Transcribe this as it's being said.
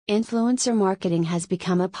Influencer marketing has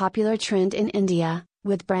become a popular trend in India,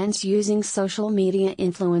 with brands using social media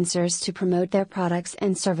influencers to promote their products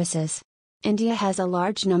and services. India has a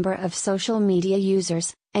large number of social media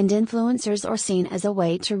users, and influencers are seen as a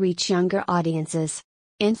way to reach younger audiences.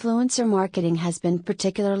 Influencer marketing has been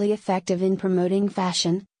particularly effective in promoting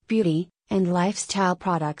fashion, beauty, and lifestyle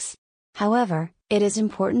products. However, it is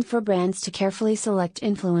important for brands to carefully select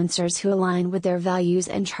influencers who align with their values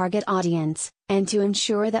and target audience, and to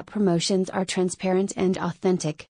ensure that promotions are transparent and authentic.